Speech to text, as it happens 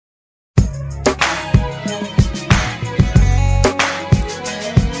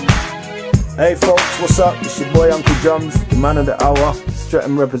Hey folks, what's up? It's your boy Uncle Jums, the man of the hour,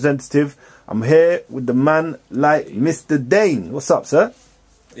 Streatham representative. I'm here with the man like Mr. Dein. What's up, sir?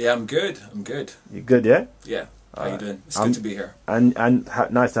 Yeah, I'm good. I'm good. You good, yeah? Yeah. How you doing? It's good to be here. And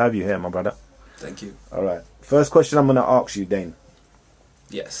nice to have you here, my brother. Thank you. All right. First question I'm going to ask you, Dein.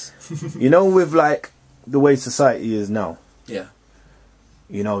 Yes. You know, with like the way society is now. Yeah.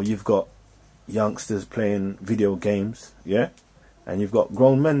 You know, you've got youngsters playing video games, yeah? And you've got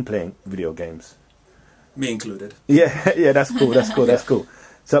grown men playing video games. Me included. Yeah, yeah, that's cool, that's cool, that's cool.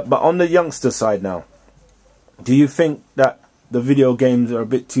 So, but on the youngster side now, do you think that the video games are a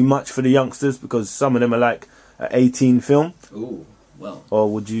bit too much for the youngsters because some of them are like an 18 film? Ooh, well.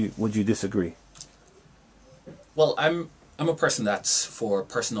 Or would you disagree? Well, I'm a person that's for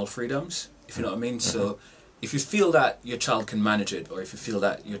personal freedoms, if you know what I mean. So if you feel that your child can manage it, or if you feel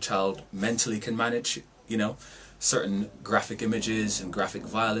that your child mentally can manage, you know, certain graphic images and graphic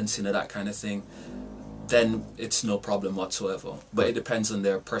violence, you know, that kind of thing, then it's no problem whatsoever. But it depends on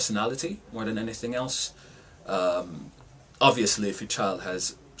their personality more than anything else. Obviously, if your child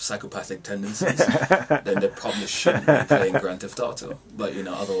has psychopathic tendencies, then they probably shouldn't be playing Grand Theft Auto. But, you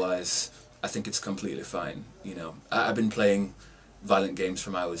know, otherwise, I think it's completely fine. You know, I've been playing violent games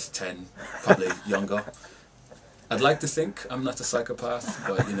from I was 10, probably younger. I'd like to think I'm not a psychopath,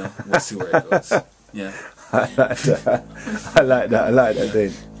 but, you know, we'll see where it goes. Yeah. I like that. I like that,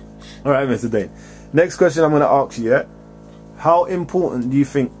 Dein. All right, Mr. Dein. Next question I'm going to ask you, yeah? How important do you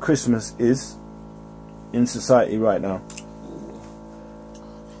think Christmas is in society right now?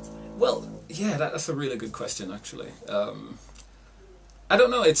 Well, yeah, that's a really good question, actually. I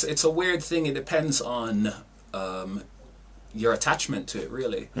don't know. It's a weird thing. It depends on your attachment to it,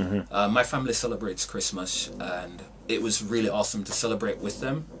 really. My family celebrates Christmas, and it was really awesome to celebrate with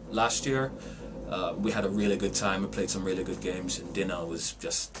them last year. We had a really good time. We played some really good games, and dinner was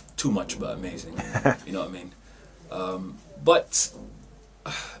just too much but amazing. You know what I mean? But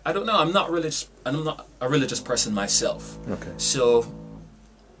I don't know. I'm not a religious person myself. Okay. So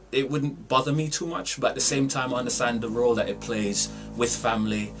it wouldn't bother me too much. But at the same time, I understand the role that it plays with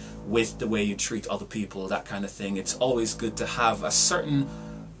family, with the way you treat other people, that kind of thing. It's always good to have a certain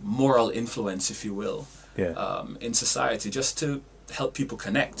moral influence, if you will, in society, just to help people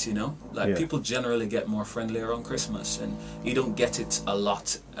connect, you know, like people generally get more friendly around Christmas, and you don't get it a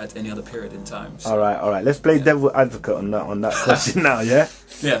lot at any other period in time. So. All right, let's play devil advocate on that question now, yeah?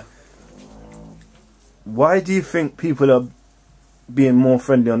 Yeah. Why do you think people are being more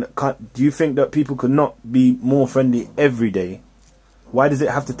friendly on do you think that people could not be more friendly every day? Why does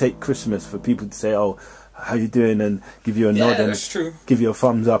it have to take Christmas for people to say, oh, how you doing, and give you a nod and that's true. Give you a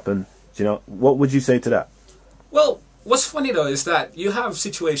thumbs up, and, you know, what would you say to that? Well, what's funny though is that you have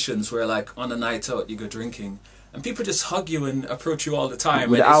situations where, like, on a night out you go drinking and people just hug you and approach you all the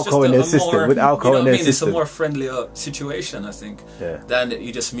time. With and alcohol in their system. With alcohol in their system. It's a more friendlier situation, I think, than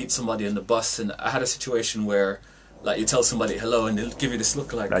you just meet somebody on the bus. And I had a situation where, like, you tell somebody hello and they'll give you this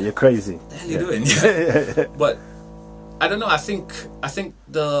look like, you're crazy. What the hell are you doing? But I don't know. I think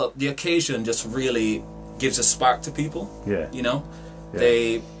the occasion just really gives a spark to people. Yeah. You know,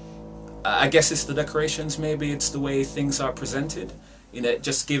 I guess it's the decorations, maybe it's the way things are presented. You know, it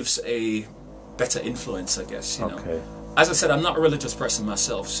just gives a better influence, I guess, you know. As I said, I'm not a religious person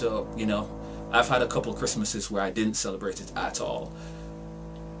myself, so, you know, I've had a couple of Christmases where I didn't celebrate it at all.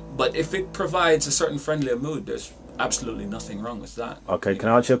 But if it provides a certain friendlier mood, there's absolutely nothing wrong with that. Okay, can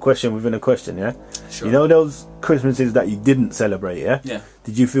I ask you a question within a question, yeah? Sure. You know those Christmases that you didn't celebrate, yeah? Yeah.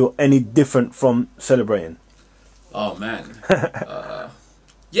 Did you feel any different from celebrating? Oh, man.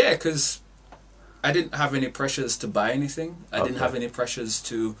 Yeah, because I didn't have any pressures to buy anything. I didn't have any pressures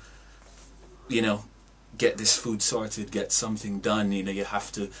to, you know, get this food sorted, get something done. You know,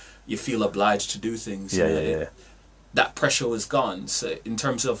 you feel obliged to do things. That pressure was gone. So in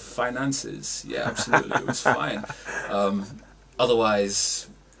terms of finances, yeah, absolutely, it was fine. Otherwise,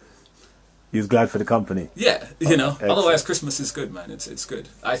 you was glad for the company. Yeah, you know. Excellent. Otherwise, Christmas is good, man. It's good.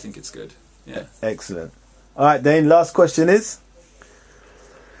 I think it's good. Yeah. Excellent. All right, Dein. Last question is: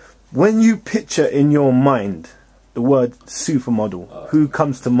 when you picture in your mind the word supermodel, who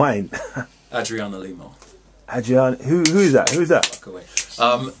comes to mind? Adriana Lima. Adriana, who is that? Who is that? Walk away.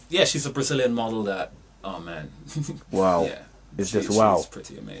 Yeah, she's a Brazilian model that. Oh man. Wow. Yeah. It's just wow. She's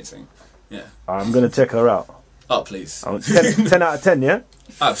pretty amazing. Yeah. I'm gonna check her out. Oh please. 10 out of 10, yeah?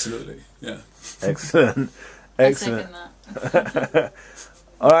 Absolutely. Yeah. Excellent. Excellent.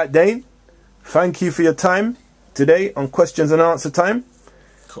 All right, Dein. Thank you for your time today on questions and answer time.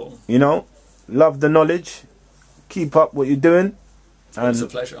 Cool. You know, love the knowledge. Keep up what you're doing. And it's a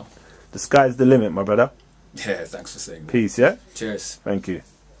pleasure. The sky's the limit, my brother. Yeah, thanks for saying that. Peace, yeah? Cheers. Thank you.